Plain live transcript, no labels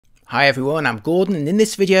Hi everyone, I'm Gordon, and in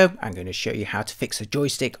this video I'm going to show you how to fix a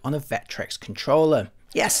joystick on a Vectrex controller.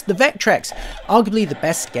 Yes, the Vectrex, arguably the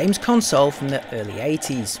best games console from the early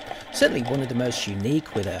 80s. Certainly one of the most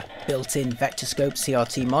unique, with a built-in Vectorscope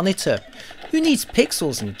CRT monitor. Who needs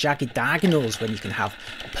pixels and jagged diagonals when you can have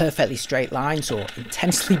perfectly straight lines or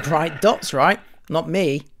intensely bright dots, right? Not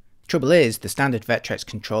me. Trouble is, the standard Vectrex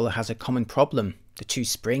controller has a common problem. The two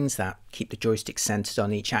springs that keep the joystick centered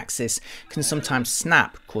on each axis can sometimes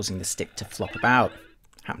snap, causing the stick to flop about.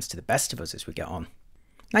 Happens to the best of us as we get on.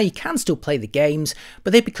 Now you can still play the games,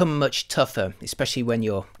 but they become much tougher, especially when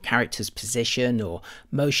your character's position or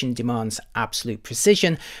motion demands absolute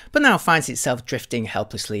precision, but now finds itself drifting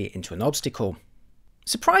helplessly into an obstacle.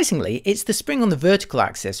 Surprisingly, it's the spring on the vertical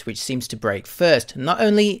axis which seems to break first. Not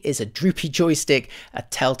only is a droopy joystick a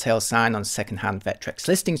telltale sign on second-hand Vectrex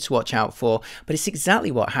listings to watch out for, but it's exactly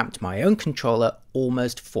what happened to my own controller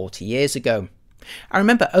almost 40 years ago. I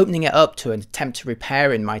remember opening it up to an attempt to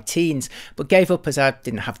repair in my teens, but gave up as I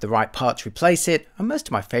didn't have the right part to replace it, and most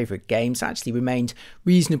of my favourite games actually remained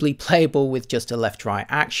reasonably playable with just a left-right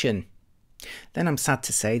action. Then I'm sad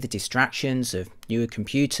to say the distractions of newer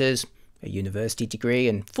computers, a university degree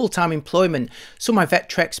and full-time employment saw my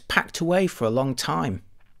Vectrex packed away for a long time.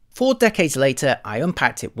 4 decades later, I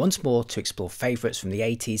unpacked it once more to explore favourites from the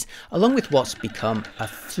 80s, along with what's become a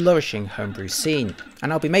flourishing homebrew scene,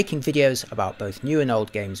 and I'll be making videos about both new and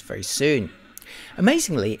old games very soon.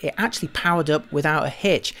 Amazingly, it actually powered up without a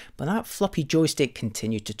hitch, but that floppy joystick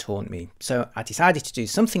continued to taunt me, so I decided to do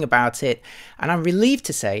something about it, and I'm relieved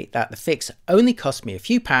to say that the fix only cost me a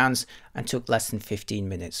few pounds and took less than 15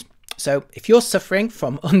 minutes. So if you're suffering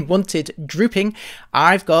from unwanted drooping,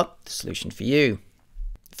 I've got the solution for you.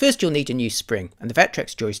 First, you'll need a new spring, and the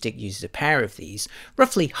Vectrex joystick uses a pair of these,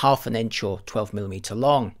 roughly 1/2 inch or 12mm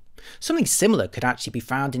long. Something similar could actually be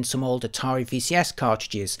found in some old Atari VCS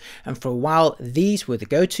cartridges, and for a while these were the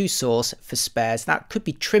go-to source for spares that could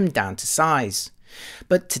be trimmed down to size.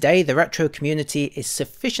 But today the retro community is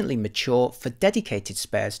sufficiently mature for dedicated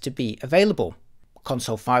spares to be available.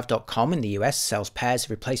 Console5.com in the US sells pairs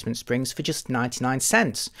of replacement springs for just 99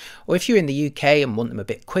 cents, or if you're in the UK and want them a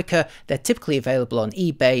bit quicker, they're typically available on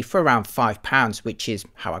eBay for around £5, which is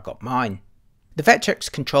how I got mine. The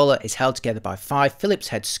Vectrex controller is held together by 5 Phillips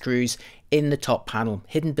head screws in the top panel,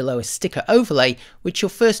 hidden below a sticker overlay which you'll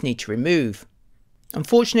first need to remove.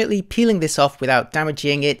 Unfortunately, peeling this off without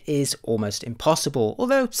damaging it is almost impossible,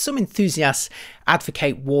 although some enthusiasts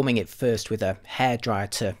advocate warming it first with a hairdryer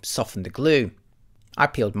to soften the glue. I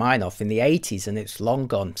peeled mine off in the 80s and it's long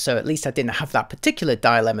gone, so at least I didn't have that particular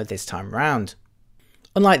dilemma this time round.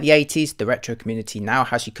 Unlike the 80s, the retro community now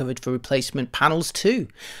has you covered for replacement panels too.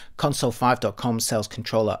 Console5.com sells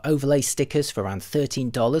controller overlay stickers for around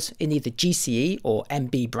 $13 in either GCE or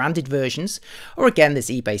MB branded versions, or again there's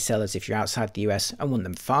eBay sellers if you're outside the US and want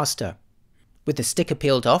them faster. With the sticker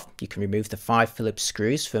peeled off, you can remove the 5 Phillips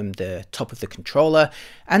screws from the top of the controller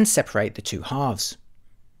and separate the two halves.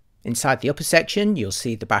 Inside the upper section, you'll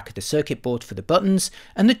see the back of the circuit board for the buttons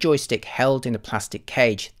and the joystick held in a plastic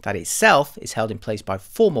cage that itself is held in place by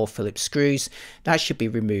 4 more Phillips screws that should be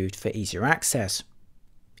removed for easier access.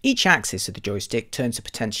 Each axis of the joystick turns the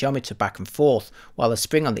potentiometer back and forth, while a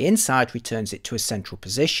spring on the inside returns it to a central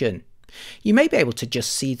position. You may be able to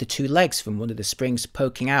just see the 2 legs from one of the springs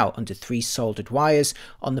poking out under 3 soldered wires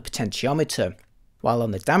on the potentiometer, while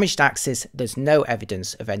on the damaged axis there's no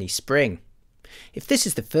evidence of any spring. If this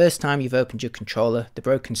is the first time you've opened your controller, the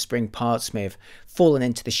broken spring parts may have fallen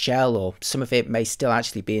into the shell, or some of it may still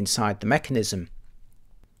actually be inside the mechanism.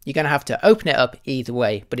 You're going to have to open it up either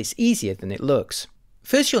way, but it's easier than it looks.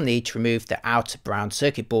 First, you'll need to remove the outer brown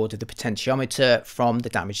circuit board of the potentiometer from the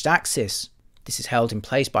damaged axis. This is held in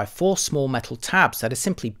place by 4 small metal tabs that are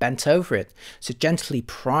simply bent over it, so gently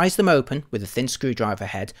prise them open with a thin screwdriver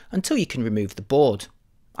head until you can remove the board.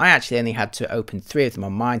 I actually only had to open 3 of them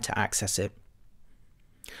on mine to access it.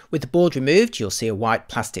 With the board removed, you'll see a white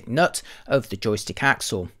plastic nut over the joystick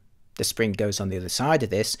axle. The spring goes on the other side of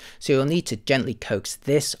this, so you'll need to gently coax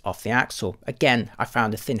this off the axle. Again, I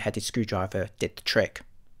found a thin-headed screwdriver did the trick.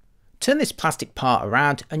 Turn this plastic part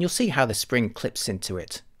around and you'll see how the spring clips into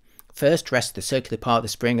it. First, rest the circular part of the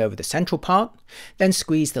spring over the central part, then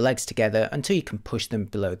squeeze the legs together until you can push them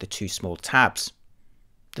below the 2 small tabs.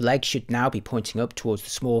 The legs should now be pointing up towards the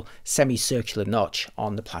small semicircular notch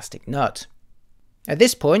on the plastic nut. At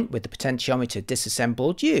this point, with the potentiometer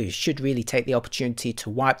disassembled, you should really take the opportunity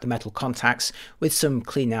to wipe the metal contacts with some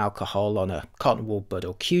clean alcohol on a cotton wool bud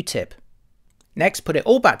or Q-tip. Next, put it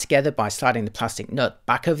all back together by sliding the plastic nut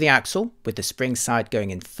back over the axle with the spring side going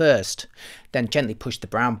in first. Then gently push the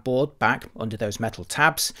brown board back under those metal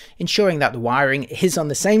tabs, ensuring that the wiring is on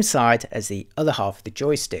the same side as the other half of the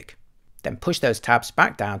joystick. Then push those tabs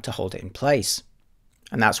back down to hold it in place.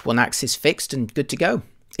 And that's one axis fixed and good to go.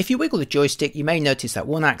 If you wiggle the joystick, you may notice that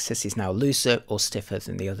one axis is now looser or stiffer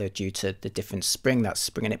than the other due to the different spring that's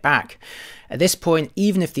springing it back. At this point,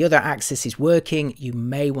 even if the other axis is working, you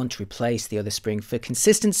may want to replace the other spring for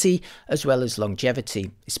consistency as well as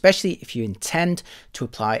longevity, especially if you intend to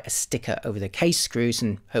apply a sticker over the case screws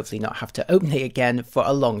and hopefully not have to open it again for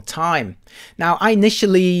a long time. Now, I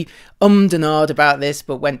initially ummed and ahed about this,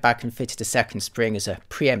 but went back and fitted a second spring as a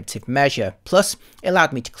preemptive measure. Plus, it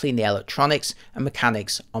allowed me to clean the electronics and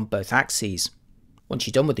mechanics on both axes. Once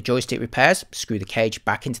you're done with the joystick repairs, screw the cage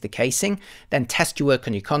back into the casing, then test your work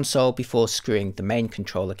on your console before screwing the main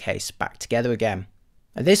controller case back together again.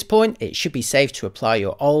 At this point, it should be safe to apply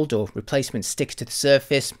your old or replacement sticker to the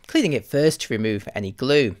surface, cleaning it first to remove any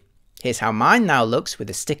glue. Here's how mine now looks with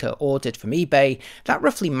a sticker ordered from eBay that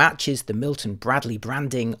roughly matches the Milton Bradley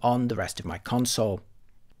branding on the rest of my console.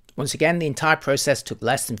 Once again, the entire process took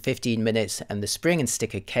less than 15 minutes and the spring and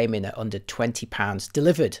sticker came in at under £20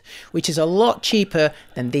 delivered, which is a lot cheaper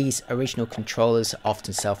than these original controllers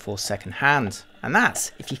often sell for second hand. And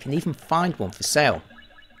that's if you can even find one for sale.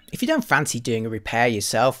 If you don't fancy doing a repair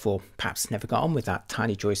yourself, or perhaps never got on with that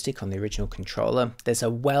tiny joystick on the original controller, there's a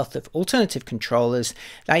wealth of alternative controllers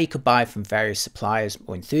that you could buy from various suppliers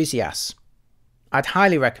or enthusiasts. I'd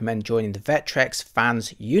highly recommend joining the Vectrex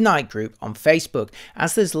Fans Unite group on Facebook,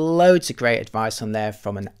 as there's loads of great advice on there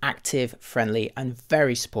from an active, friendly and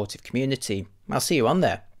very supportive community. I'll see you on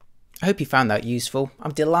there. I hope you found that useful.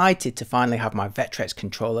 I'm delighted to finally have my Vectrex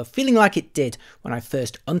controller feeling like it did when I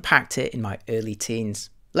first unpacked it in my early teens.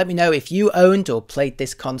 Let me know if you owned or played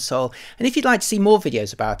this console, and if you'd like to see more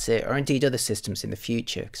videos about it or indeed other systems in the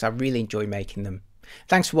future, because I really enjoy making them.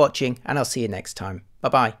 Thanks for watching, and I'll see you next time. Bye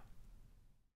bye.